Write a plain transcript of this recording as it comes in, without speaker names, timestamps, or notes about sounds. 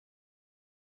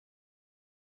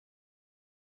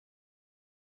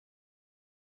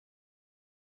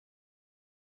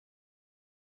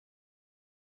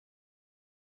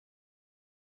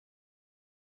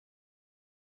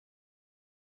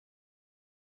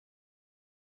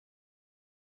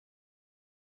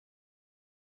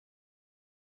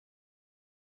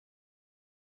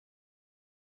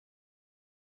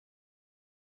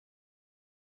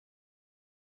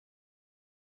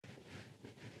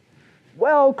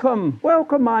Welcome,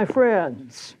 welcome, my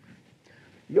friends.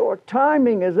 Your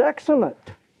timing is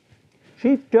excellent.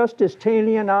 Chief Justice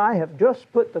Taney and I have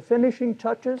just put the finishing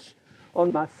touches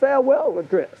on my farewell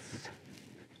address.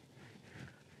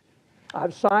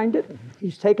 I've signed it, and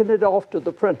he's taken it off to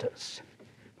the printers.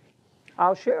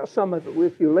 I'll share some of it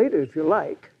with you later if you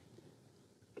like.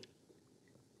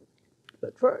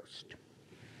 But first,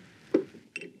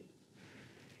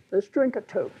 let's drink a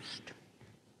toast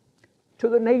to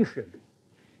the nation,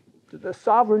 to the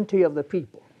sovereignty of the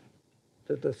people,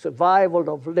 to the survival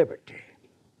of liberty.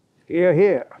 Hear,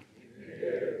 hear.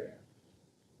 Hear.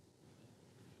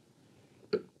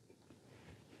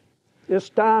 This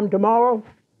time tomorrow,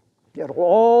 it'll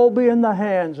all be in the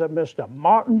hands of Mr.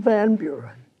 Martin Van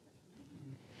Buren.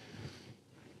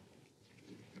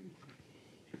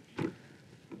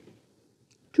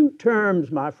 Two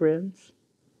terms, my friends.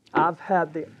 I've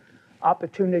had the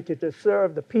opportunity to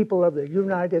serve the people of the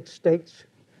United States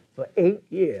for 8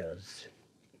 years.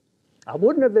 I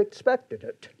wouldn't have expected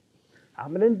it.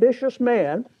 I'm an ambitious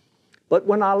man, but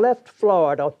when I left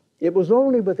Florida, it was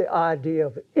only with the idea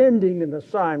of ending an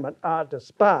assignment I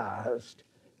despised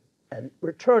and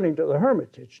returning to the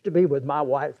Hermitage to be with my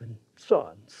wife and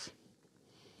sons.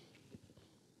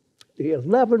 The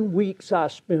 11 weeks I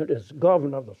spent as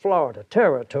governor of the Florida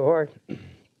Territory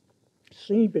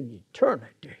seemed an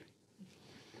eternity.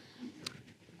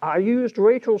 I used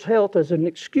Rachel's health as an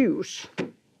excuse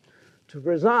to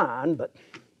resign, but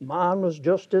mine was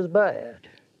just as bad.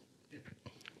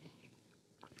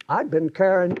 I'd been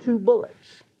carrying 2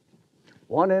 bullets,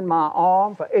 one in my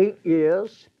arm for 8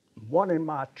 years, one in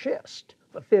my chest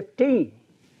for 15.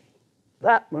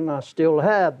 That one I still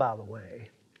have, by the way.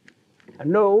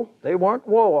 And no, they weren't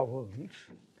war wounds.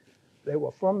 They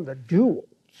were from the duels.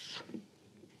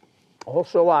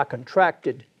 Also, I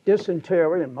contracted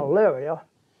dysentery and malaria,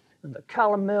 and the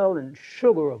calomel and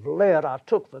sugar of lead I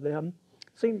took for them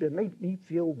seemed to make me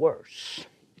feel worse.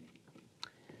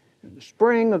 In the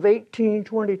spring of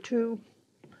 1822,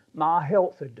 my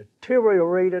health had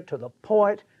deteriorated to the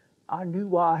point I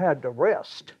knew I had to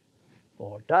rest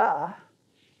or die.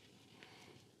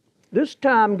 This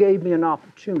time gave me an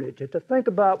opportunity to think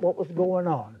about what was going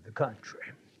on in the country.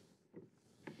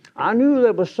 I knew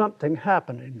there was something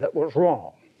happening that was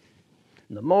wrong.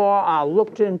 And the more I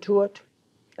looked into it,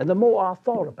 and the more I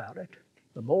thought about it,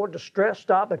 the more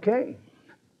distressed I became.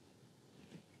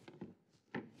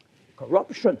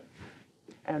 Corruption,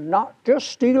 and not just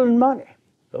stealing money,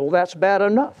 though that's bad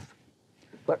enough,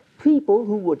 but people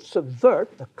who would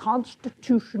subvert the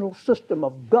constitutional system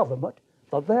of government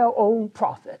for their own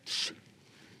profits.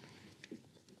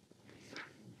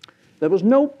 There was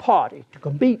no party to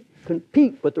compete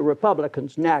with the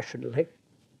Republicans nationally,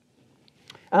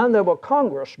 and there were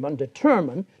congressmen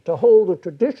determined to hold a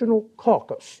traditional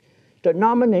caucus to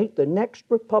nominate the next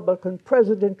Republican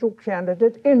presidential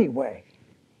candidate anyway.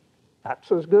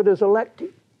 That's as good as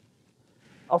electing.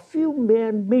 A few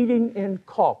men meeting in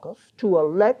caucus to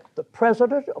elect the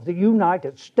President of the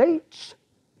United States?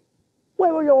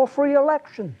 Where are your free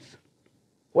elections?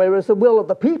 Where is the will of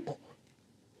the people?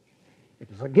 It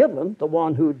was a given the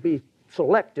one who would be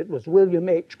selected was William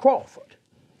H. Crawford,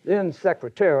 then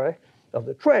Secretary of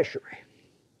the Treasury.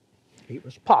 He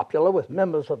was popular with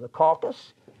members of the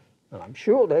caucus, and I'm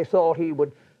sure they thought he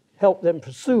would help them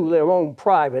pursue their own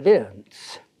private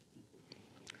ends.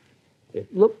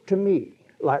 It looked to me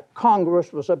like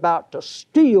Congress was about to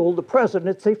steal the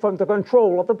presidency from the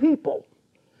control of the people.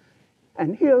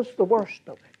 And here's the worst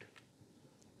of it.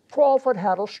 Crawford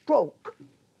had a stroke.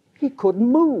 He couldn't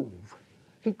move.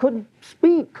 He couldn't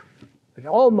speak. He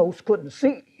almost couldn't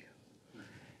see.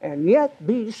 And yet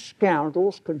these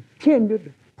scoundrels continued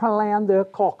to plan their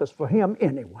caucus for him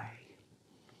anyway.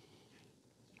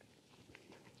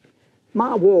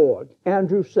 My ward,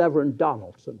 Andrew Severin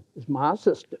Donaldson, is my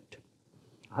assistant.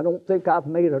 I don't think I've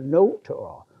made a note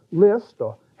or a list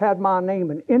or had my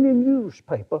name in any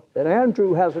newspaper that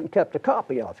Andrew hasn't kept a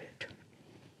copy of it.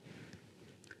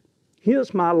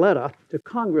 Here's my letter to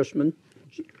Congressman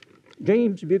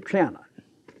James Buchanan.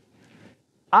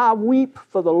 I weep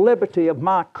for the liberty of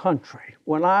my country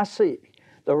when I see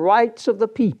the rights of the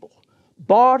people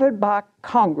bartered by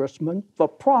congressmen for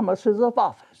promises of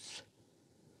office.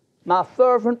 My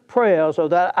fervent prayers are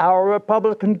that our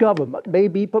Republican government may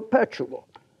be perpetual,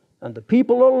 and the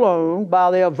people alone,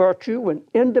 by their virtue and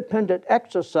independent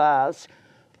exercise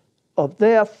of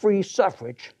their free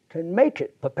suffrage, can make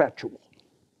it perpetual.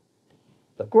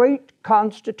 The great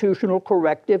constitutional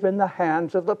corrective in the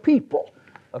hands of the people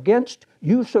against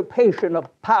usurpation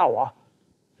of power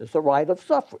is the right of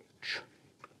suffrage.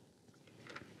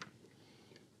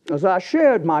 As I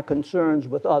shared my concerns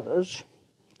with others,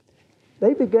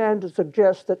 they began to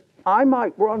suggest that I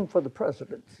might run for the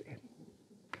presidency.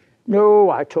 No,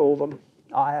 I told them,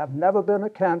 I have never been a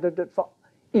candidate for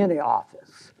any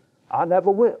office. I never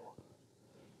will.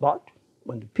 But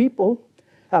when the people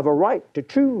have a right to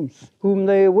choose whom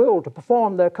they will to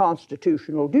perform their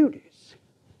constitutional duties,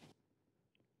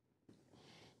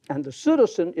 and the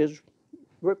citizen is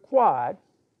required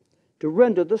to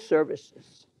render the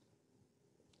services,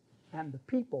 and the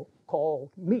people called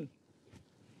me.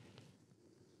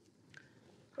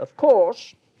 Of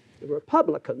course, the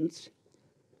Republicans,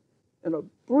 in a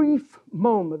brief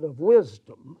moment of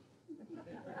wisdom,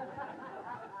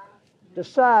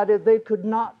 decided they could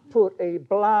not put a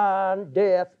blind,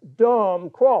 deaf, dumb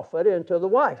Crawford into the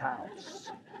White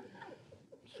House.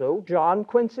 So John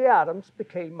Quincy Adams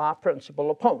became my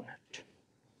principal opponent.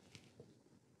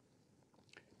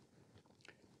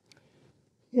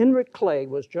 Henry Clay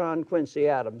was John Quincy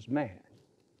Adams' man,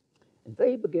 and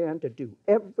they began to do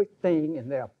everything in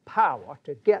their power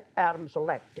to get Adams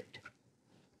elected.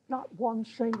 Not one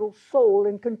single soul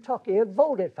in Kentucky had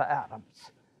voted for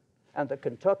Adams, and the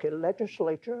Kentucky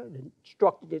legislature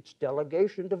instructed its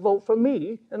delegation to vote for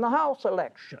me in the House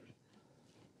election.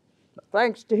 But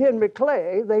thanks to Henry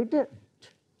Clay, they didn't.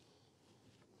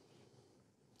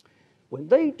 When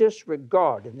they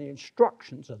disregarded the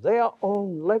instructions of their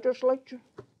own legislature,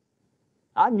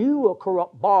 I knew a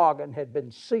corrupt bargain had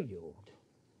been sealed.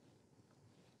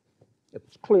 It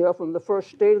was clear from the first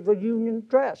State of the Union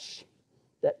address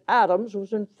that Adams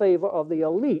was in favor of the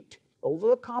elite over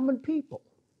the common people.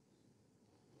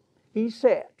 He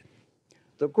said,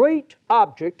 "The great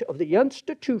object of the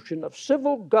institution of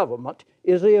civil government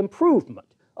is the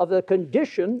improvement of the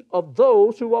condition of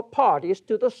those who are parties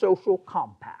to the social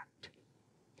compact.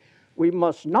 We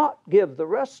must not give the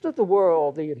rest of the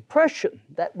world the impression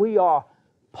that we are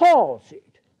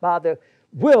palsied by the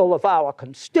will of our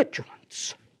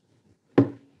constituents."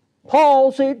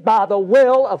 Palsied by the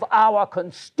will of our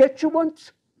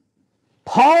constituents?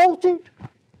 Palsied?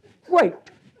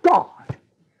 Great God!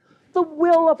 The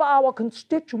will of our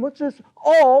constituents is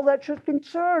all that should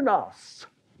concern us.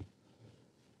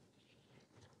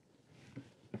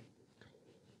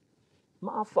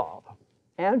 My father,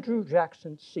 Andrew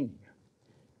Jackson Sr.,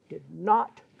 did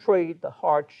not trade the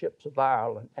hardships of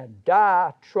Ireland and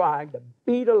die trying to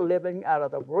beat a living out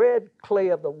of the red clay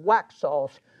of the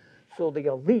Waxhaws so the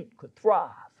elite could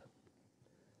thrive.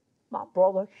 My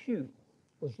brother Hugh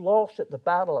was lost at the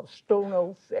Battle of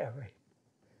Stono Ferry.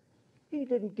 He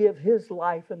didn't give his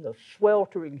life in the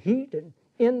sweltering heat and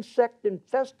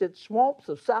insect-infested swamps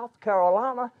of South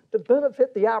Carolina to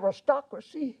benefit the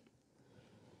aristocracy.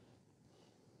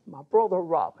 My brother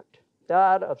Robert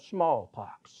died of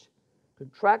smallpox,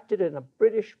 contracted in a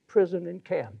British prison in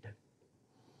Camden.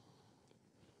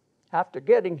 After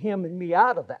getting him and me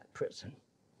out of that prison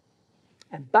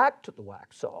and back to the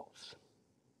Waxhaws,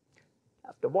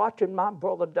 after watching my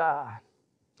brother die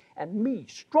and me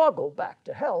struggle back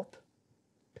to health,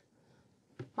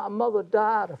 my mother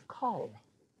died of cholera,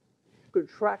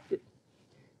 contracted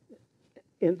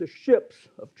in the ships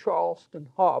of Charleston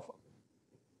Harbor.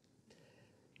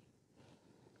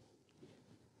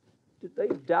 Did they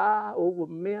die over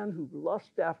men who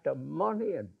lust after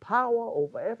money and power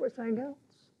over everything else?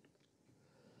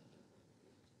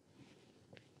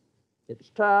 It's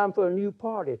time for a new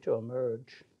party to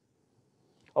emerge,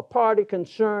 a party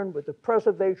concerned with the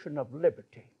preservation of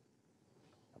liberty,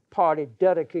 a party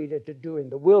dedicated to doing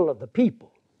the will of the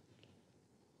people,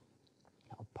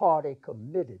 a party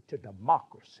committed to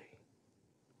democracy.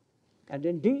 And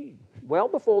indeed, well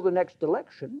before the next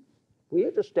election, we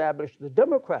had established the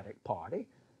Democratic Party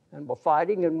and were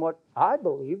fighting in what I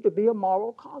believe to be a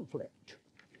moral conflict.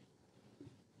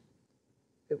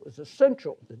 It was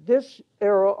essential that this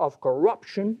era of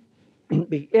corruption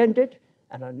be ended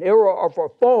and an era of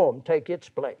reform take its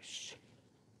place.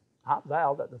 I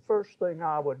vowed that the first thing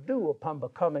I would do upon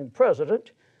becoming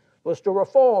president was to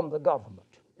reform the government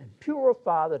and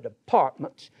purify the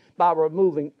departments by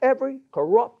removing every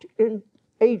corrupt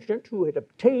agent who had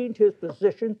obtained his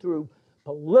position through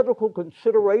political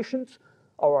considerations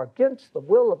or against the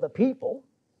will of the people.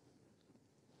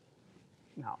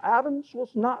 Now, Adams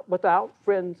was not without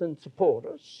friends and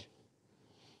supporters,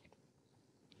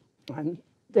 and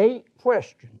they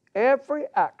questioned every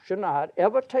action I had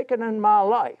ever taken in my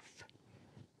life.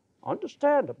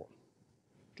 Understandable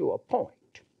to a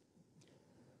point.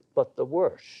 But the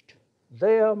worst,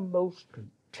 their most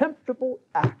contemptible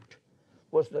act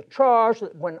was the charge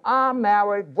that when I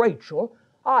married Rachel,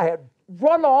 I had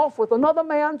run off with another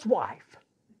man's wife.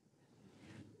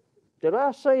 Did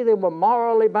I say they were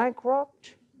morally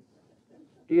bankrupt?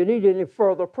 Do you need any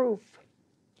further proof?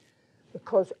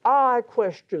 Because I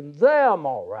questioned their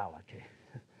morality.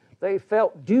 They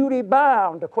felt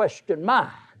duty-bound to question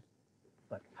mine.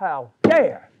 But how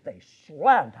dare they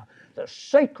slander the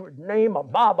sacred name of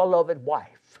my beloved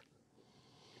wife?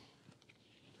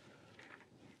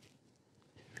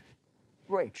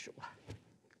 Rachel.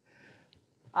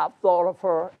 I've thought of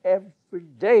her every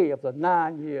day of the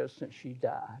 9 years since she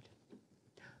died.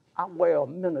 I wear a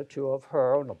miniature of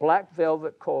her on a black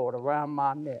velvet cord around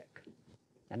my neck.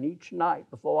 And each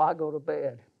night before I go to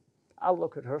bed, I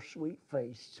look at her sweet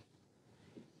face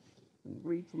and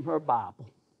read from her Bible.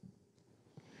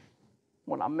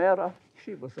 When I met her,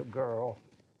 she was a girl,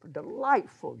 a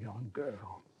delightful young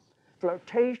girl,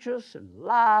 flirtatious and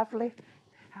lively.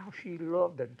 How she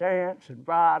loved to dance and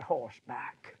ride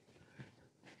horseback.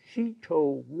 She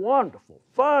told wonderful,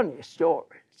 funny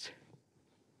stories.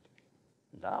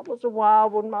 And I was a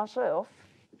wild one myself.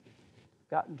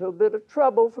 Got into a bit of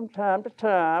trouble from time to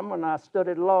time when I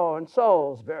studied law in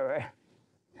Salisbury.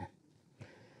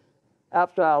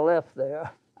 After I left there,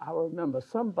 I remember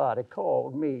somebody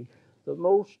called me the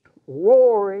most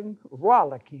roaring,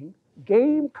 rollicking,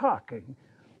 game-cocking,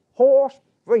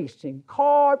 horse-racing,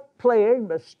 card-playing,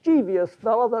 mischievous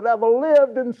fellow that ever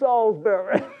lived in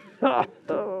Salisbury.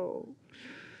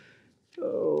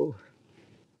 Oh,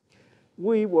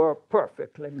 we were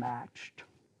perfectly matched.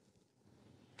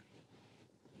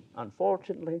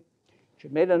 Unfortunately, she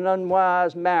made an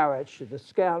unwise marriage to the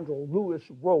scoundrel Louis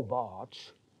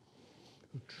Robards,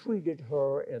 who treated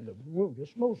her in the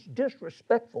rudest, most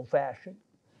disrespectful fashion.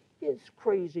 His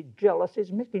crazy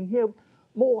jealousies making him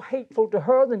more hateful to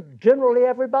her than generally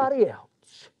everybody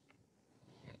else.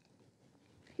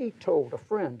 He told a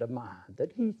friend of mine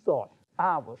that he thought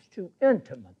I was too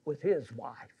intimate with his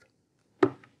wife.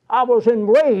 I was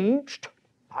enraged.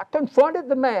 I confronted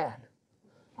the man.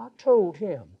 I told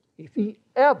him if he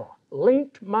ever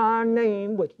linked my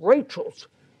name with Rachel's,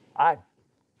 I'd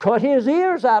cut his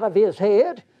ears out of his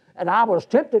head, and I was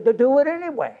tempted to do it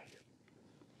anyway.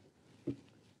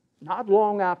 Not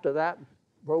long after that,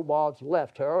 Robards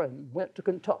left her and went to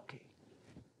Kentucky.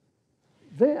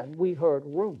 Then we heard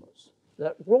rumors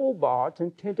that Robards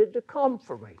intended to come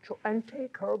for Rachel and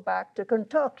take her back to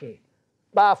Kentucky,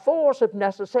 by force if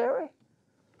necessary.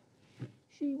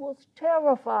 She was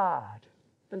terrified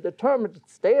and determined to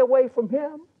stay away from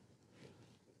him.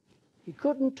 He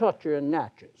couldn't touch her in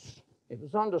Natchez. It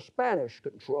was under Spanish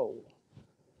control.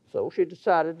 So she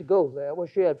decided to go there where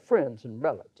she had friends and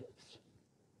relatives.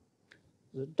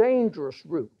 It was a dangerous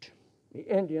route. The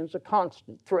Indians a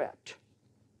constant threat.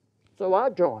 So I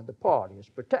joined the party as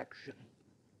protection.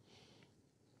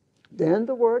 Then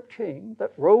the word came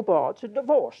that Robards had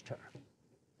divorced her,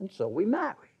 and so we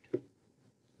married.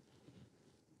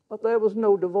 But there was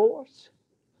no divorce.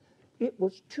 It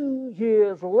was 2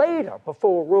 years later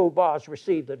before Robards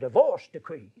received the divorce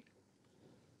decree.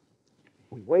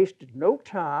 We wasted no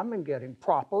time in getting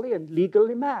properly and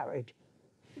legally married.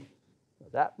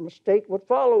 That mistake would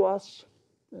follow us,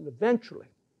 and eventually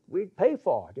we'd pay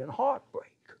for it in heartbreak.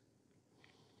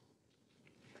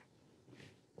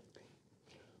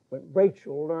 When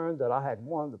Rachel learned that I had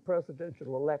won the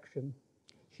presidential election,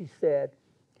 she said,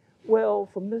 "Well,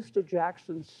 for Mr.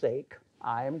 Jackson's sake,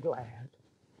 I am glad.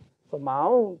 For my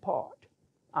own part,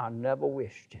 I never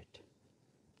wished it."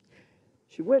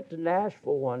 She went to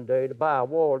Nashville one day to buy a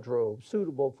wardrobe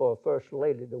suitable for a first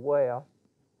lady to wear,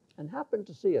 and happened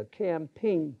to see a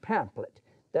campaign pamphlet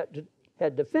that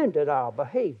had defended our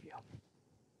behavior.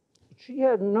 She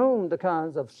had known the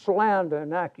kinds of slander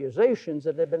and accusations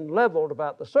that had been leveled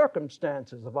about the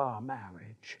circumstances of our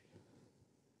marriage.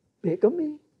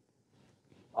 Bigamy?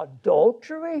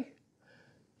 Adultery?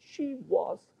 She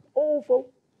was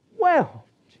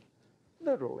overwhelmed,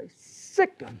 literally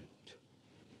sickened.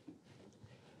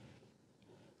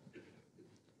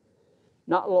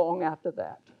 Not long after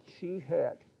that, she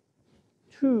had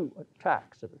 2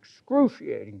 attacks of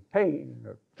excruciating pain in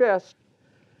her chest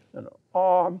and her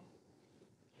arm,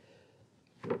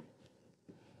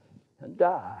 and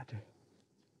died.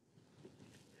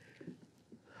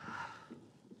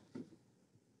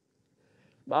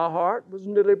 My heart was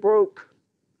nearly broke.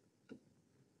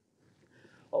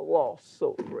 A loss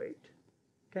so great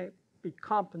can't be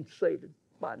compensated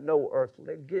by no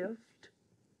earthly gift.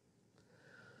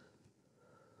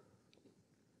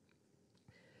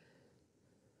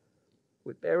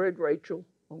 We buried Rachel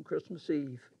on Christmas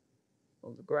Eve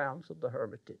on the grounds of the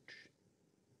Hermitage.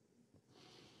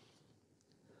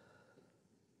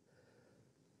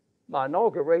 My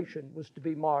inauguration was to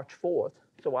be March 4th,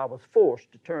 so I was forced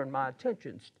to turn my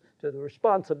attentions to the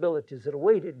responsibilities that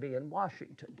awaited me in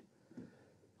Washington.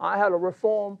 I had a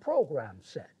reform program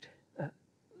set.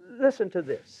 Listen to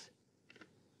this.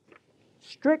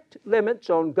 Strict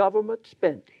limits on government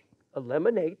spending,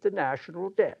 eliminate the national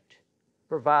debt,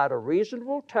 provide a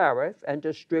reasonable tariff and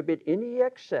distribute any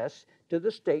excess to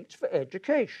the states for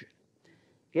education,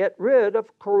 get rid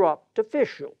of corrupt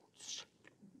officials,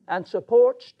 and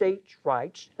support states'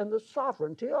 rights and the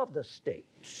sovereignty of the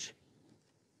states.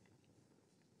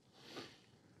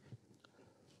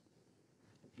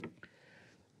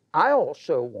 I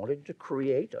also wanted to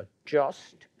create a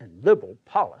just and liberal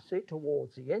policy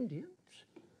towards the Indians,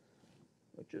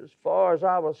 which, as far as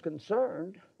I was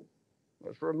concerned,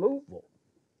 was removal.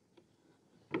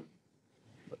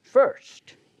 But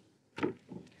first,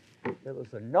 there was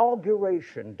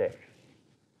Inauguration Day.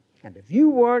 And if you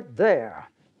weren't there,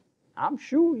 I'm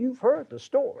sure you've heard the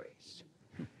stories.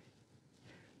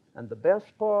 And the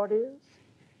best part is,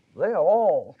 they're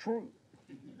all true.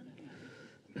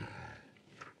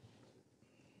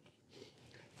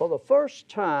 For the first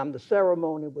time, the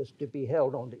ceremony was to be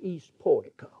held on the East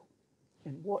Portico.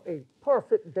 And what a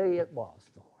perfect day it was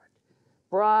for it.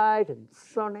 Bright and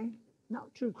sunny,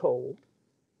 not too cold.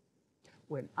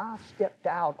 When I stepped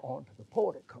out onto the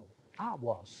portico, I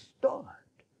was stunned.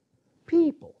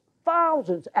 People,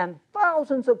 thousands and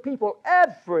thousands of people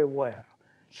everywhere,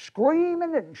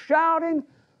 screaming and shouting,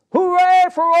 "Hooray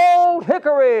for Old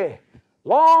Hickory!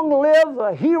 Long live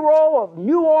the hero of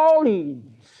New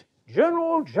Orleans,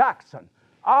 General Jackson,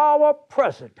 our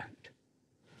president."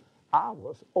 I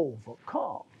was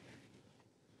overcome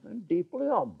and deeply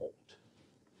humbled.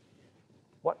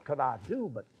 What could I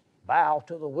do but bow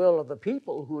to the will of the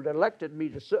people who had elected me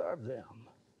to serve them?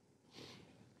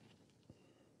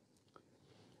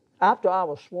 After I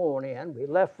was sworn in, we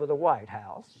left for the White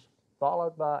House,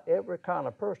 followed by every kind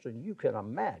of person you can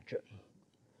imagine.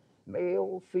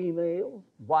 Male, female,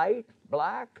 white,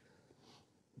 black,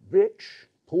 rich,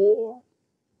 poor,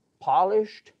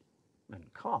 polished,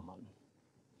 and common,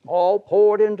 all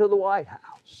poured into the White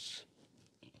House.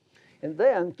 And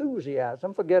their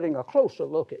enthusiasm for getting a closer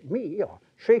look at me or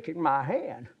shaking my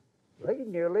hand, they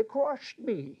nearly crushed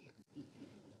me.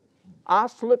 I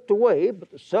slipped away,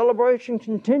 but the celebration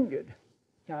continued,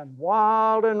 and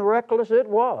wild and reckless it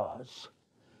was.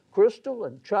 Crystal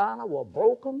and china were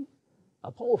broken,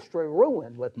 upholstery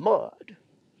ruined with mud.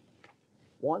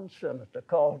 One senator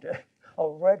called it a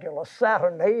regular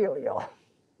Saturnalia.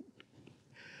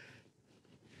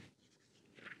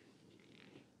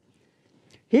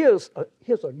 Here's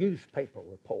a newspaper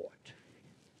report.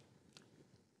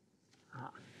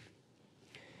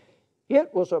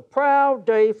 It was a proud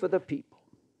day for the people.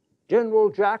 General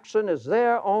Jackson is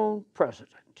their own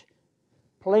president,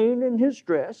 plain in his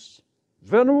dress,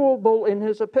 venerable in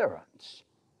his appearance,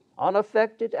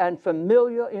 unaffected and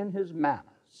familiar in his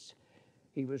manners.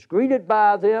 He was greeted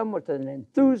by them with an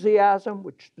enthusiasm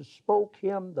which bespoke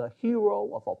him the hero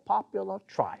of a popular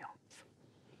triumph.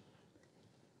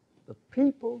 The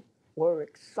people were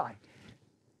excited.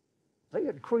 They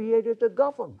had created a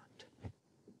government.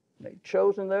 They'd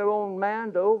chosen their own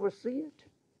man to oversee it,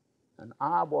 and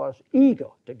I was eager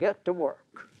to get to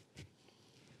work.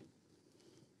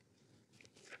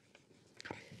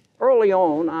 Early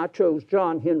on, I chose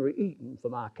John Henry Eaton for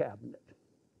my cabinet.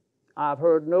 I've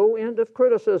heard no end of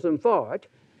criticism for it,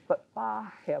 but by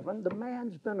heaven, the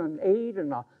man's been an aide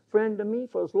and a friend to me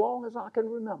for as long as I can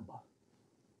remember.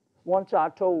 Once I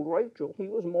told Rachel he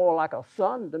was more like a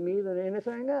son to me than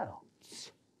anything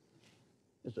else.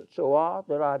 Is it so odd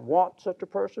that I'd want such a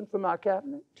person for my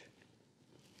cabinet?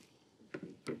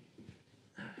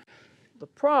 The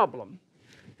problem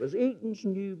was Eaton's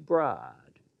new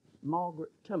bride,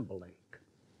 Margaret Timberlake.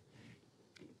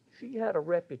 She had a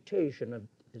reputation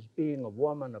as being a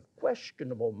woman of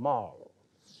questionable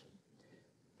morals,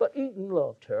 but Eaton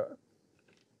loved her.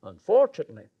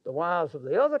 Unfortunately, the wives of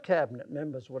the other cabinet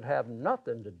members would have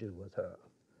nothing to do with her.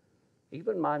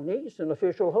 Even my niece and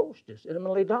official hostess,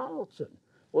 Emily Donaldson,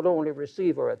 would only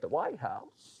receive her at the White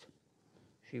House.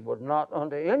 She would not,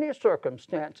 under any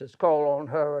circumstances, call on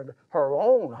her in her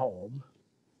own home.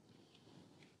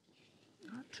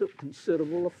 I took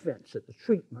considerable offense at the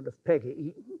treatment of Peggy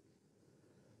Eaton.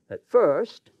 At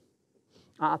first,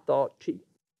 I thought she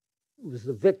was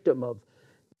the victim of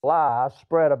lies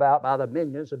spread about by the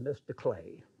minions of Mr.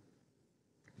 Clay.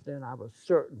 Then I was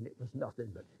certain it was nothing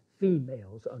but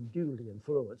females unduly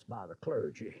influenced by the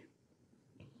clergy.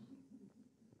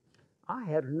 I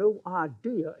had no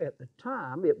idea at the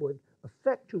time it would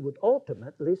affect who would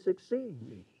ultimately succeed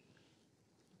me.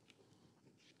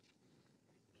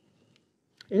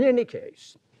 In any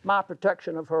case, my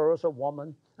protection of her as a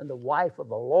woman and the wife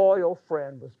of a loyal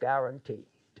friend was guaranteed.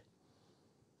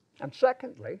 And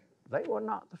secondly, they were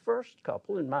not the first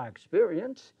couple, in my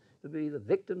experience, to be the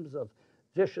victims of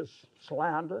vicious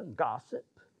slander and gossip.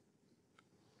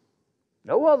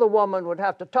 No other woman would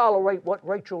have to tolerate what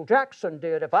Rachel Jackson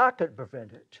did if I could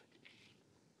prevent it.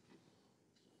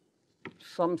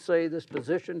 Some say this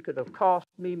position could have cost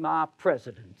me my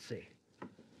presidency.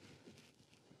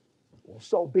 Well,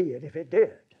 so be it if it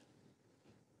did.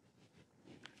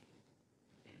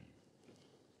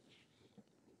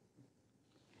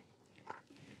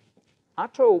 I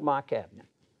told my cabinet,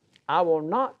 I will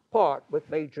not part with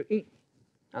Major Eaton,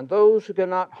 and those who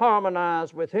cannot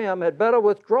harmonize with him had better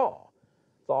withdraw.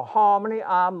 For harmony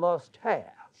I must have.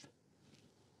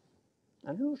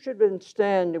 And who should have been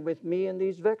standing with me in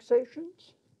these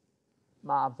vexations?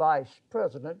 My Vice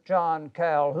President, John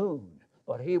Calhoun.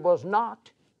 But he was not.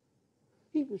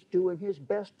 He was doing his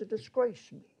best to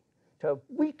disgrace me, to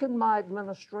weaken my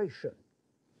administration,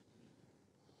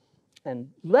 and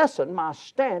lessen my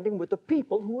standing with the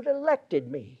people who had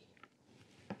elected me.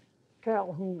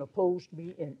 Calhoun opposed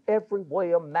me in every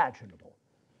way imaginable,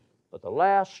 but the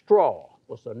last straw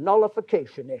was the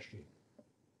nullification issue.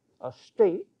 A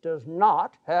state does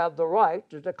not have the right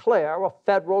to declare a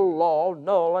federal law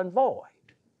null and void.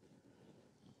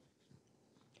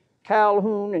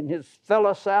 Calhoun and his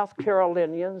fellow South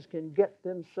Carolinians can get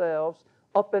themselves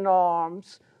up in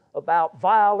arms about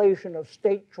violation of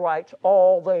states' rights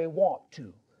all they want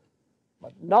to.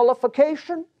 But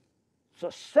nullification,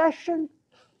 secession,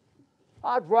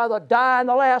 I'd rather die in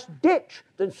the last ditch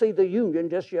than see the Union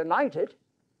disunited.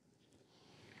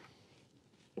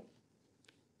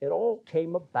 It all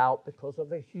came about because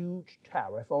of a huge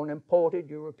tariff on imported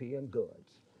European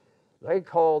goods. They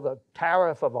call the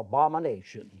tariff of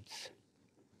abominations.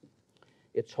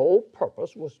 Its whole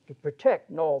purpose was to protect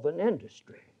northern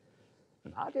industry.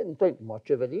 And I didn't think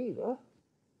much of it either,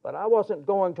 but I wasn't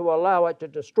going to allow it to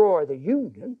destroy the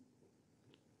Union.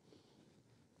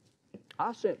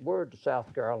 I sent word to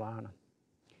South Carolina.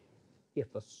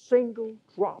 If a single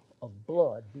drop of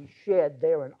blood be shed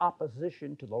there in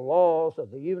opposition to the laws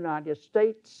of the United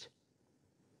States,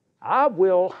 I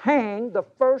will hang the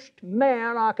first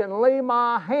man I can lay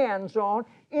my hands on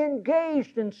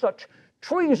engaged in such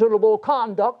treasonable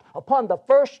conduct upon the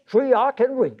first tree I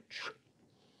can reach.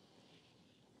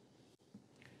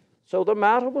 So the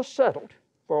matter was settled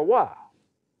for a while,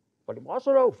 but it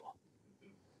wasn't over.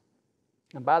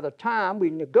 And by the time we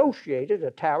negotiated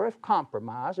a tariff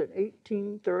compromise in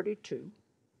 1832,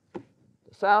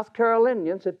 the South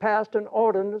Carolinians had passed an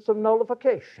ordinance of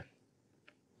nullification.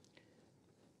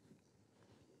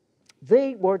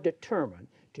 They were determined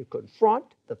to confront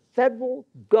the federal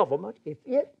government if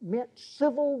it meant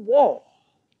civil war.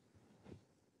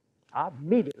 I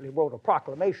immediately wrote a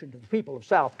proclamation to the people of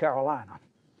South Carolina.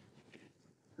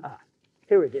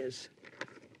 Here it is.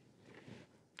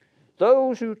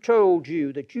 Those who told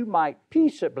you that you might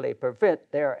peaceably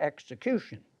prevent their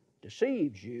execution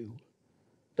deceived you.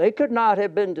 They could not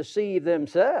have been deceived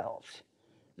themselves.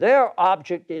 Their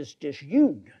object is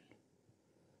disunion.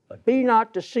 But be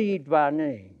not deceived by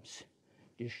names.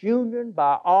 Disunion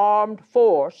by armed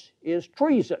force is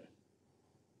treason.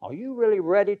 Are you really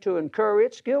ready to incur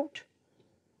its guilt?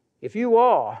 If you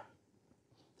are,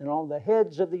 then on the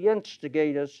heads of the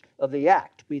instigators of the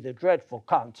act be the dreadful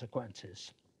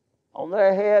consequences. On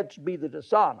their heads be the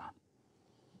dishonor,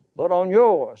 but on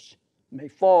yours may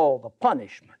fall the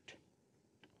punishment.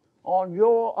 On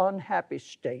your unhappy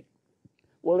state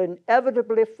will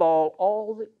inevitably fall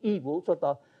all the evils of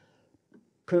the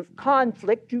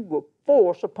conflict you will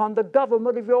force upon the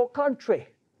government of your country.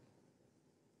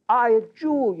 I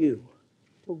adjure you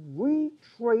to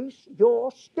retrace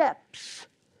your steps.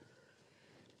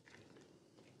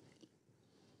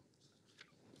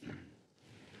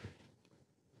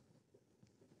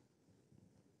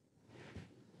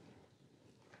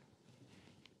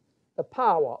 The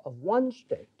power of one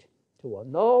state to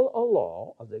annul a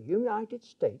law of the United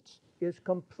States is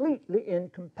completely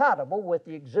incompatible with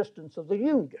the existence of the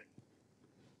Union.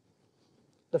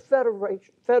 The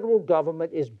federal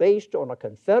government is based on a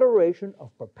confederation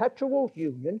of perpetual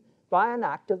union by an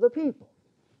act of the people.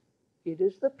 It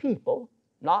is the people,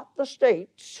 not the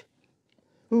states,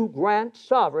 who grant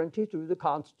sovereignty through the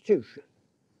Constitution.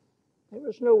 There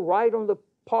is no right on the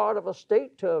part of a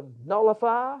state to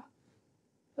nullify.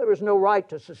 There is no right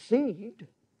to secede.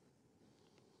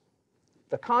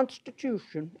 The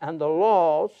Constitution and the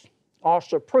laws are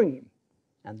supreme,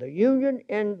 and the Union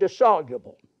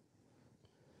indissoluble.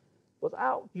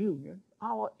 Without union,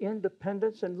 our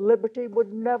independence and liberty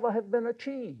would never have been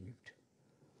achieved.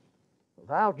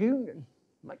 Without union,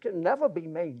 it can never be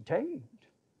maintained.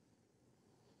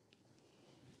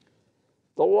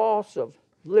 the loss of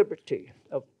liberty,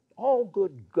 of all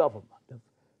good government, of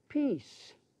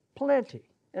peace, plenty,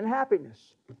 and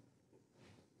happiness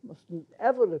must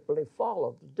inevitably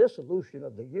follow the dissolution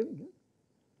of the Union.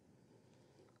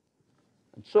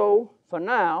 And so, for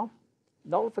now,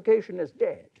 nullification is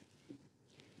dead.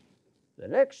 The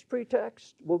next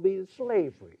pretext will be the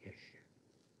slavery issue.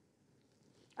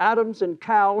 Adams and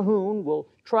Calhoun will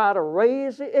try to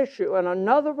raise the issue in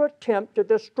another attempt to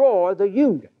destroy the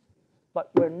Union. But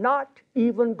we're not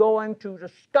even going to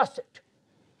discuss it.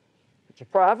 It's a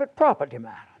private property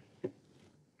matter.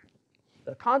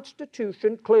 The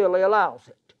Constitution clearly allows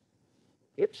it.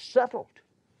 It's settled.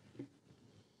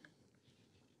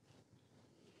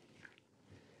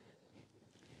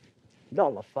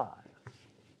 Nullifiers,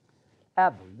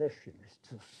 abolitionists,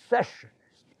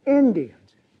 secessionists,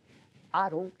 Indians. I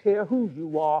don't care who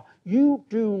you are. You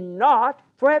do not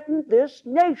threaten this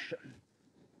nation.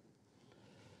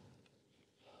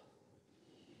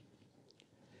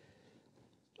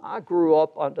 I grew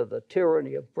up under the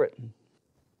tyranny of Britain.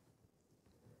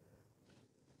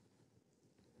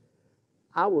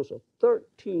 I was a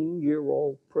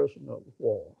 13-year-old prisoner of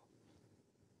war.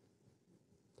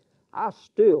 I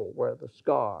still wear the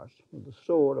scars from the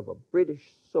sword of a British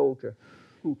soldier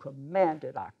who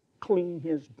commanded I clean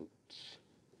his boots.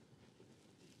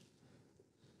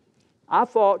 I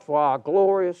fought for our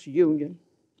glorious Union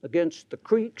against the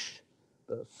Creeks,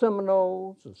 the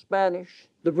Seminoles, the Spanish,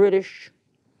 the British.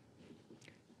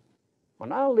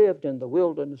 When I lived in the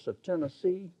wilderness of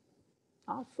Tennessee,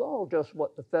 I saw just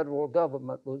what the federal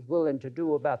government was willing to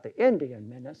do about the Indian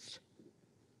menace.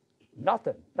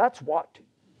 Nothing. That's what.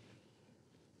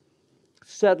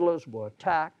 Settlers were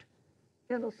attacked,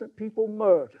 innocent people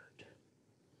murdered.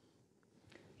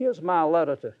 Here's my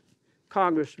letter to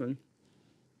Congressman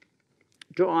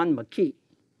John McKee.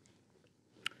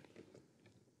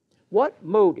 What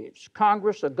motives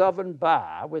Congress are governed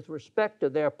by with respect to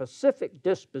their pacific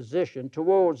disposition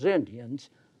towards Indians,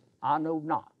 I know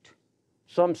not.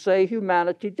 Some say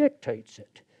humanity dictates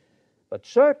it, but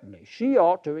certainly she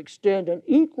ought to extend an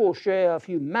equal share of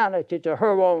humanity to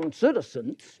her own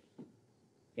citizens.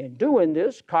 In doing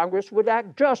this, Congress would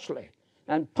act justly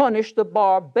and punish the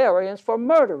barbarians for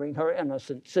murdering her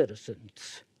innocent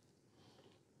citizens.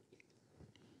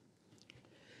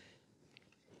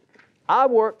 I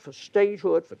worked for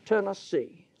statehood for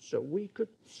Tennessee so we could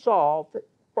solve the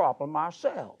problem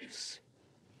ourselves.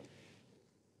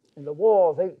 In the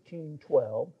War of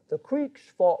 1812, the Creeks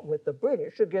fought with the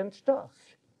British against us.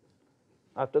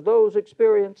 After those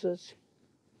experiences,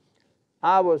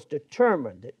 I was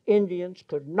determined that Indians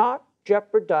could not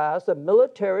jeopardize the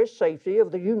military safety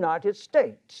of the United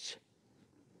States.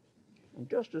 And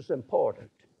just as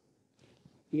important,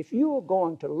 if you are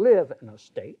going to live in a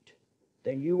state,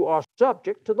 then you are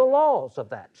subject to the laws of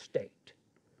that state.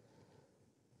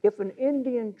 If an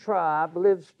Indian tribe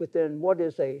lives within what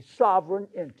is a sovereign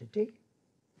entity,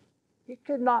 it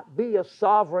cannot be a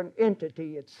sovereign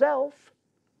entity itself.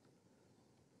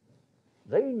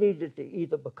 They needed to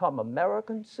either become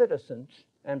American citizens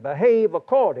and behave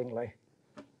accordingly.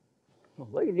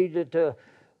 They needed to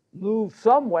move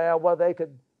somewhere where they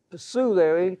could pursue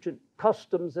their ancient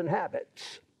customs and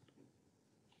habits.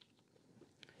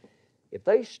 If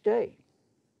they stay,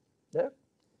 their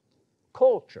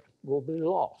culture will be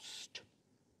lost.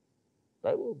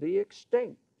 They will be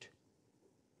extinct.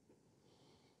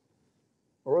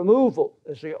 Removal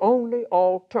is the only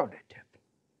alternative.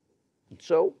 And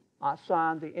so I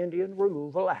signed the Indian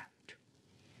Removal Act.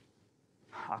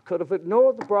 I could have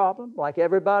ignored the problem like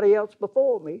everybody else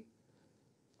before me,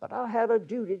 but I had a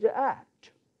duty to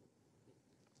act.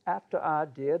 After I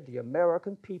did, the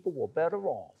American people were better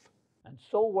off, and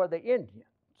so were the Indians.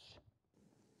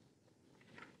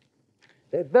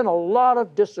 There'd been a lot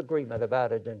of disagreement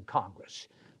about it in Congress,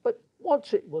 but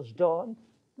once it was done,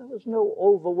 there was no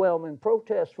overwhelming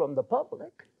protest from the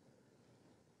public.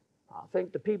 I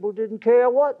think the people didn't care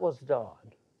what was done.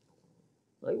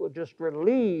 They were just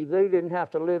relieved they didn't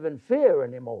have to live in fear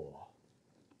anymore.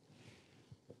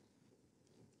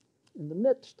 In the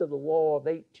midst of the War of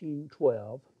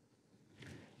 1812,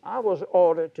 I was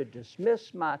ordered to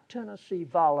dismiss my Tennessee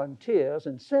volunteers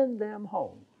and send them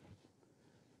home.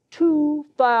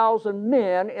 2,000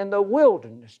 men in the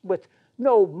wilderness with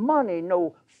no money,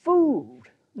 no food,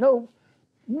 no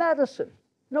medicine,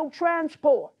 no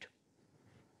transport.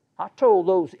 I told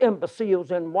those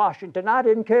imbeciles in Washington I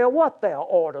didn't care what their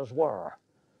orders were.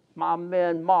 My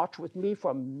men marched with me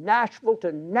from Nashville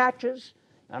to Natchez,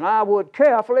 and I would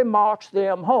carefully march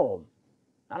them home.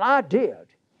 And I did.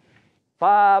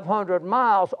 500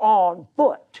 miles on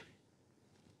foot.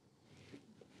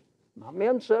 My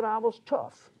men said I was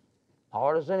tough,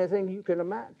 hard as anything you can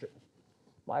imagine,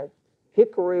 like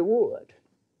hickory wood.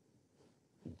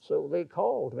 And so they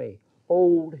called me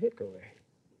Old Hickory,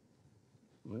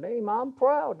 a name I'm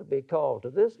proud to be called to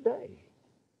this day.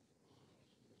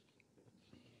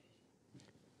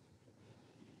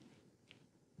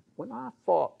 When I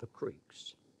fought the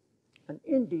Creeks, an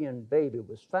Indian baby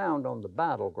was found on the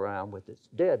battleground with its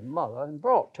dead mother and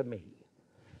brought to me.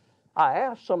 I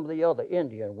asked some of the other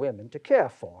Indian women to care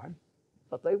for him,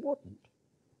 but they wouldn't.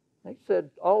 They said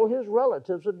all his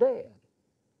relatives are dead.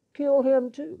 Kill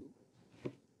him too.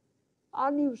 I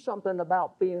knew something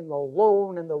about being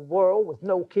alone in the world with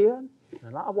no kin,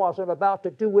 and I wasn't about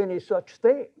to do any such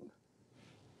thing.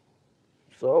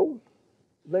 So,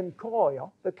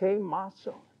 Lincoln became my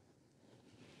son.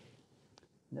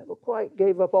 Never quite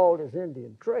gave up all his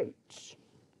Indian traits.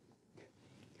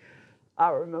 I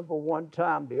remember one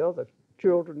time the other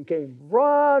children came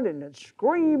running and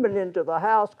screaming into the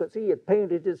house because he had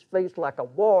painted his face like a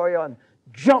warrior and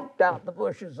jumped out the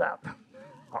bushes out.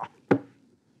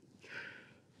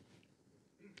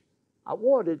 I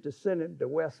wanted to send him to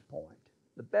West Point,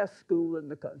 the best school in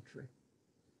the country.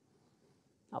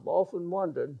 I've often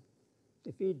wondered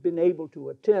if he'd been able to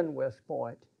attend West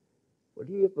Point, would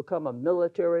he have become a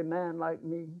military man like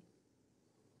me?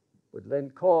 Would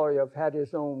Lincoln have had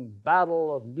his own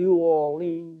Battle of New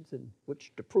Orleans in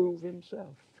which to prove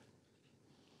himself?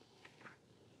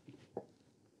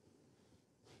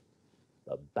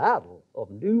 The Battle of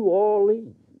New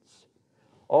Orleans.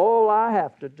 All I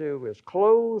have to do is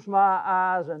close my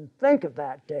eyes and think of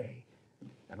that day,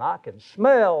 and I can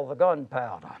smell the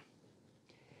gunpowder.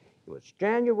 It was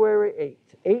January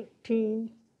 8th,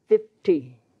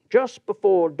 1815, just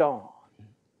before dawn.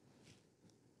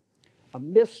 A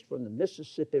mist from the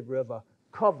Mississippi River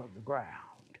covered the ground.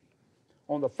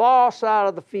 On the far side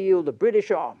of the field, the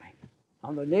British Army.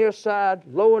 On the near side,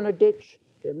 low in a ditch,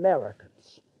 the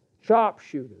Americans.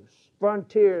 Sharpshooters,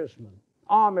 frontiersmen,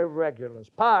 Army regulars,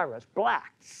 pirates,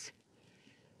 blacks.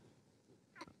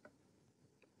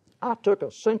 I took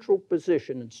a central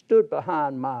position and stood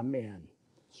behind my men,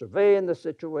 surveying the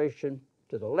situation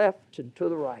to the left and to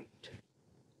the right.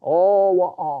 All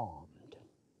were armed.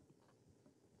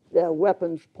 Their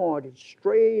weapons pointed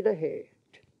straight ahead.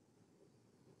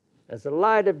 As the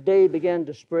light of day began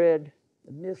to spread,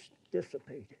 the mist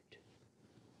dissipated.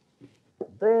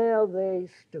 There they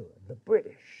stood, the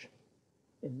British,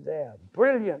 in their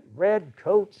brilliant red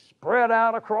coats spread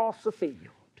out across the field.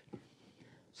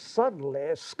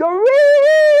 Suddenly, scurry!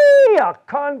 A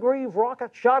Congreve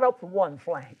rocket shot up from one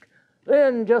flank.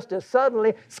 Then, just as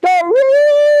suddenly, scurry!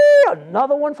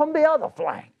 Another one from the other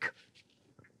flank.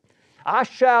 I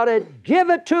shouted, "Give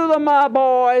it to them, my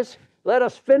boys. Let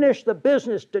us finish the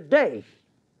business today."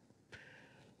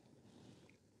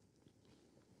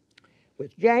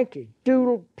 With Yankee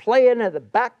Doodle playing in the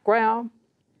background,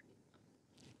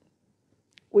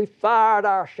 we fired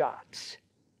our shots.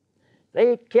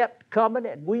 They kept coming,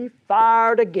 and we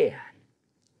fired again.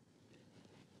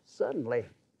 Suddenly,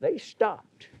 they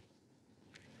stopped.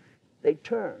 They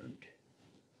turned,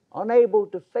 unable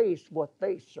to face what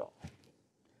they saw.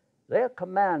 Their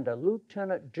commander,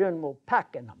 Lieutenant General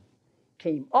Pakenham,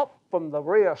 came up from the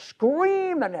rear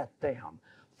screaming at them,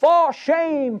 for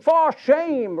shame,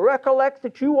 recollect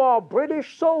that you are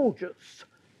British soldiers."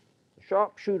 The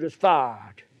sharpshooters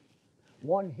fired.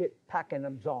 One hit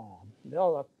Pakenham's arm, the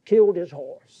other killed his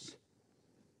horse.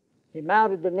 He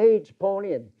mounted the Nade's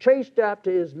pony and chased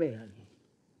after his men.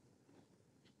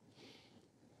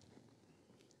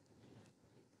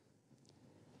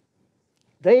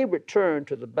 They returned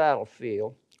to the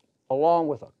battlefield along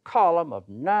with a column of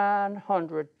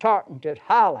 900 tartanted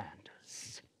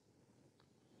Highlanders.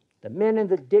 The men in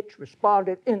the ditch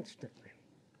responded instantly,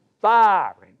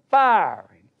 firing,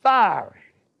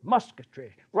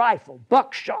 musketry, rifle,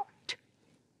 buckshot.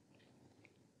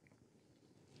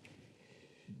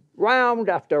 Round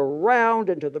after round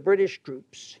into the British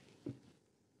troops.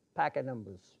 Pakenham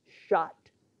was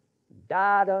shot,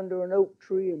 died under an oak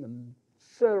tree in the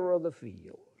center of the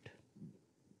field.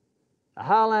 The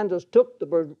Highlanders took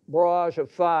the barrage of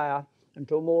fire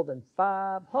until more than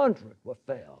 500 were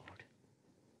felled.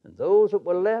 And those that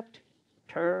were left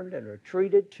turned and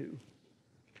retreated too.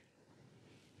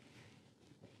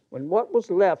 When what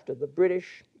was left of the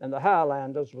British and the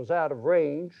Highlanders was out of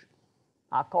range,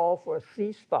 I called for a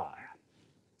ceasefire.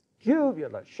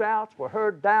 Jubilant shouts were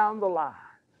heard down the line.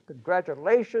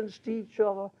 Congratulations to each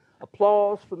other,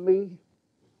 applause for me.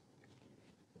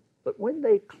 But when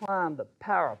they climbed the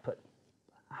parapet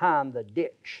behind the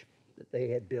ditch that they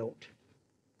had built,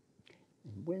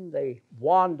 and when they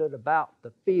wandered about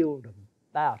the field of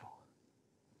battle,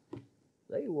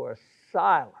 they were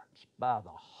silenced by the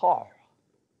horror.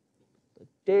 The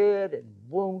dead and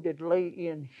wounded lay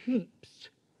in heaps,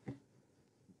 and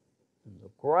the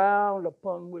ground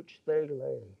upon which they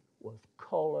lay was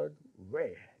colored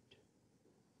red.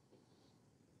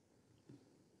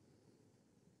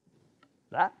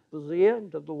 That was the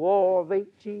end of the War of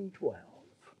 1812.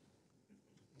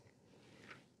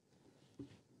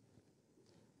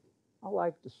 I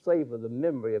like to savor the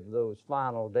memory of those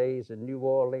final days in New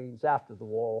Orleans after the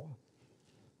war.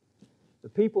 The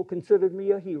people considered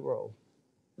me a hero.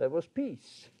 There was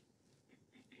peace.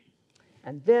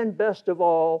 And then, best of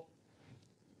all,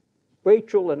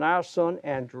 Rachel and our son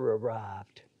Andrew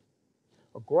arrived.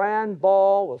 A grand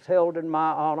ball was held in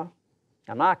my honor,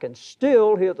 and I can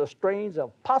still hear the strains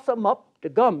of Possum Up the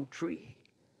Gum Tree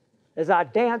as I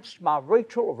danced my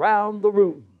Rachel around the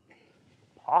room.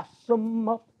 Possum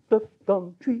up the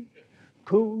gum tree,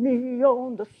 Cooney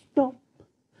on the stump.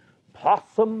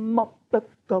 Possum up the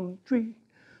gum tree,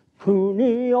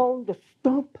 Cooney on the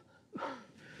stump.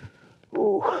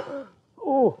 Oh,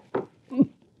 oh.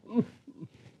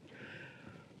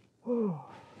 Oh.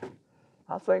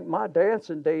 I think my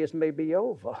dancing days may be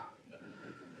over.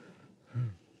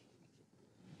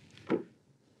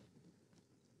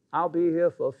 I'll be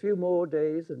here for a few more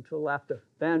days until after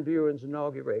Van Buren's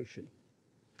inauguration.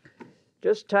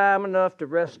 Just time enough to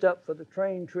rest up for the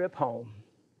train trip home.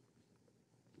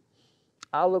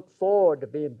 I look forward to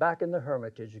being back in the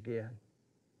Hermitage again.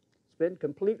 It's been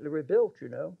completely rebuilt, you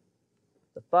know.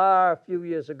 The fire a few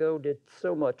years ago did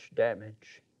so much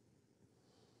damage.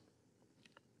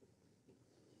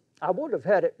 I would have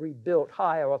had it rebuilt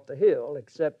higher up the hill,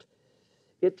 except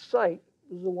its site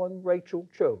was the one Rachel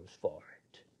chose for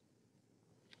it.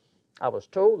 I was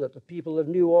told that the people of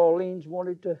New Orleans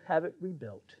wanted to have it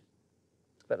rebuilt.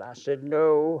 But I said,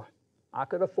 no, I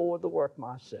could afford the work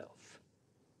myself.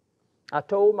 I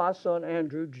told my son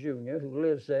Andrew Jr., who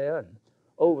lives there and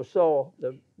oversaw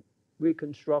the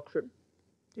reconstruction,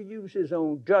 to use his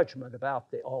own judgment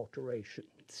about the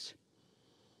alterations.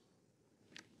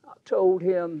 I told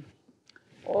him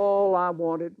all I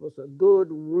wanted was a good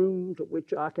room to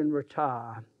which I can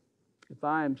retire if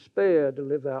I am spared to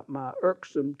live out my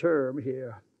irksome term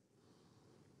here.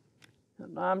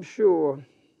 And I'm sure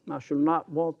I shall not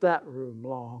want that room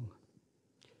long.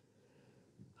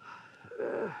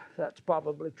 That's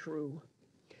probably true.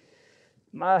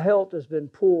 My health has been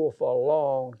poor for a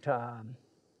long time.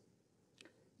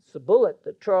 It's the bullet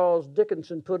that Charles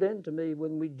Dickinson put into me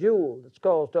when we dueled that's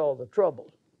caused all the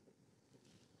trouble.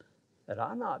 Had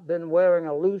I not been wearing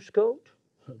a loose coat,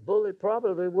 the bullet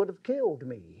probably would have killed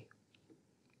me.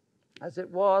 As it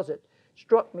was, it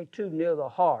struck me too near the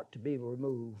heart to be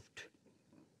removed.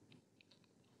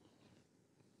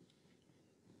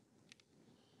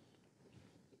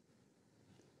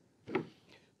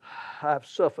 I've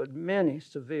suffered many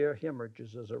severe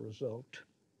hemorrhages as a result.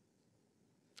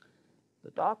 The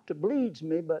doctor bleeds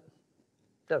me, but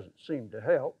doesn't seem to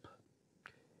help.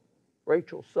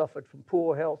 Rachel suffered from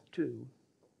poor health too.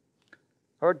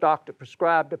 Her doctor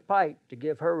prescribed a pipe to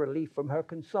give her relief from her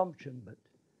consumption, but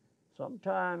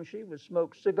sometimes she would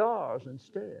smoke cigars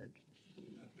instead.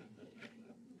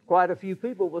 Quite a few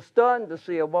people were stunned to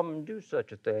see a woman do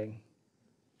such a thing.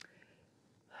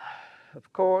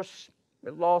 Of course,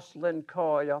 we lost Len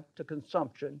Collier to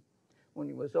consumption when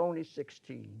he was only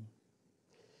 16.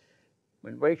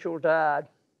 When Rachel died,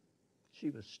 she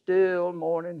was still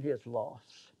mourning his loss.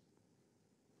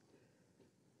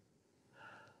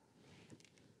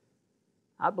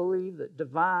 I believe that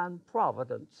divine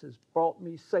providence has brought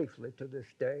me safely to this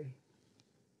day.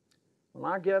 When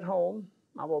I get home,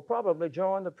 I will probably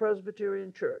join the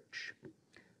Presbyterian Church.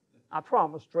 I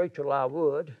promised Rachel I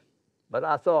would, but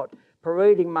I thought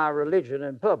parading my religion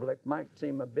in public might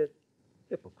seem a bit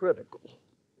hypocritical.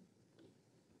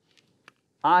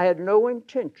 I had no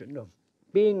intention of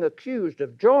being accused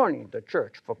of joining the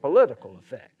church for political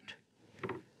effect.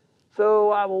 So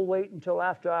I will wait until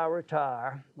after I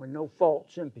retire, when no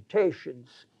false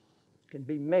imputations can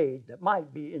be made that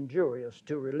might be injurious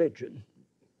to religion.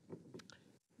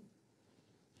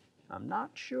 I'm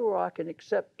not sure I can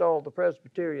accept all the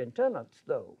Presbyterian tenets,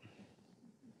 though.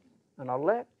 An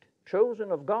elect,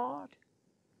 chosen of God,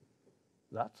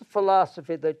 that's a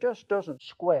philosophy that just doesn't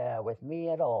square with me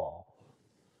at all.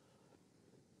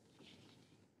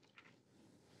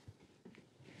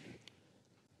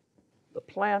 The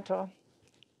planter,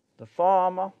 the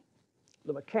farmer,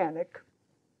 the mechanic,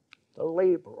 the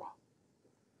laborer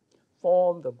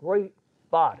form the great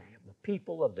body of the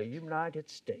people of the United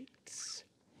States.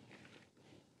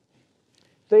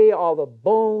 They are the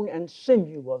bone and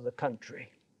sinew of the country.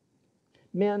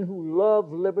 men who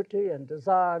love liberty and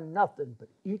desire nothing but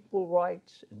equal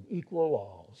rights and equal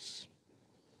laws.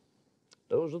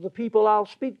 Those are the people I'll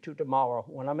speak to tomorrow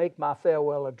when I make my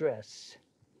farewell address.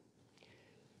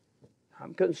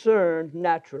 I'm concerned,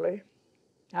 naturally,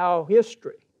 how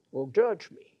history will judge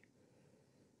me.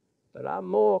 But I'm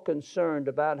more concerned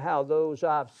about how those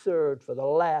I've served for the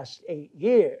last 8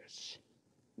 years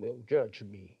will judge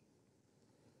me.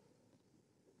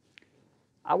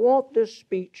 I want this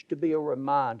speech to be a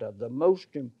reminder of the most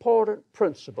important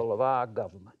principle of our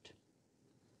government.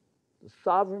 The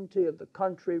sovereignty of the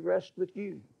country rests with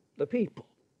you, the people.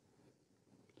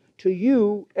 To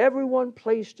you, everyone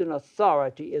placed in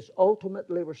authority is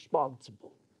ultimately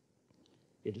responsible.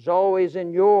 It is always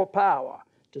in your power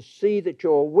to see that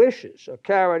your wishes are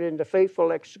carried into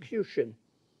faithful execution,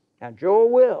 and your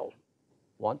will,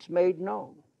 once made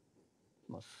known,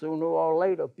 must sooner or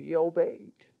later be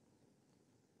obeyed.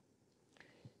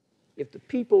 If the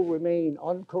people remain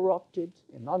uncorrupted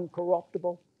and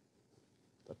uncorruptible,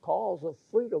 the cause of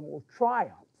freedom will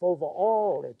triumph over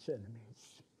all its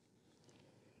enemies.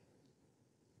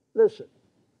 Listen,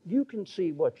 you can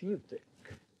see what you think.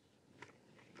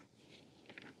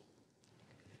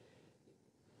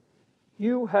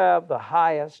 You have the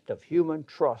highest of human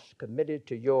trust committed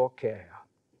to your care.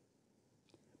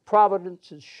 Providence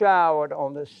has showered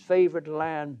on this favored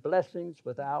land blessings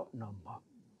without number,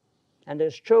 and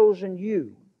has chosen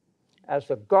you as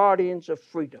the guardians of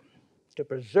freedom to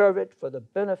preserve it for the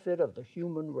benefit of the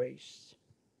human race.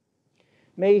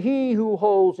 May he who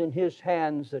holds in his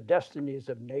hands the destinies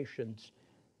of nations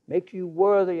make you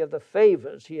worthy of the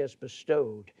favors he has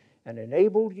bestowed and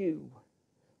enabled you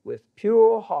with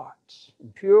pure hearts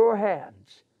and pure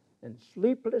hands and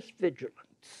sleepless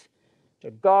vigilance to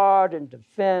guard and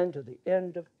defend to the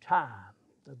end of time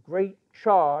the great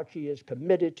charge he has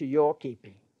committed to your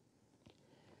keeping.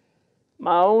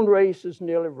 My own race is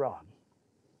nearly run.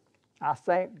 I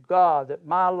thank God that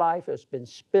my life has been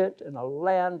spent in a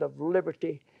land of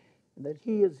liberty and that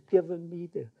he has given me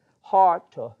the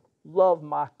heart to love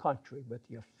my country with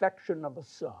the affection of a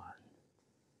son.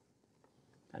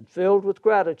 And filled with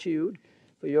gratitude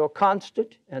for your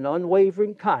constant and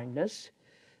unwavering kindness,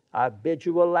 I bid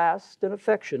you a last and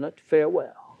affectionate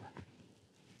farewell.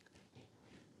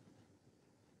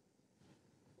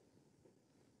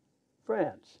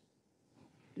 Friends,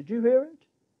 did you hear it?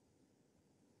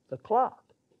 The clock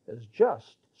has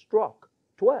just struck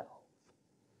 12.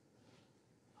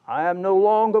 I am no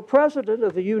longer President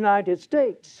of the United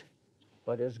States,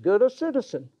 but as good a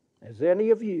citizen as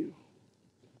any of you.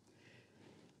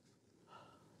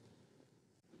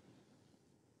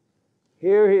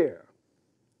 Hear, hear.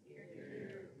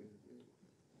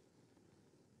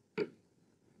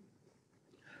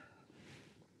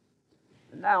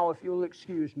 And now, if you'll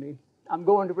excuse me, I'm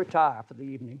going to retire for the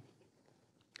evening.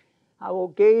 I will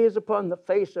gaze upon the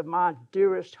face of my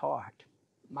dearest heart,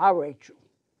 my Rachel.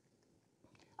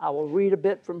 I will read a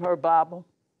bit from her Bible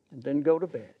and then go to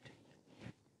bed.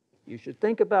 You should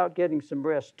think about getting some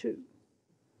rest too.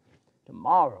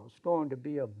 Tomorrow's going to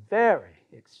be a very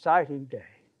exciting day.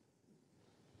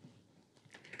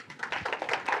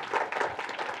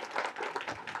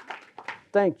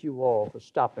 Thank you all for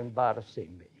stopping by to see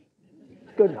me.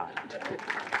 Good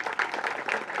night.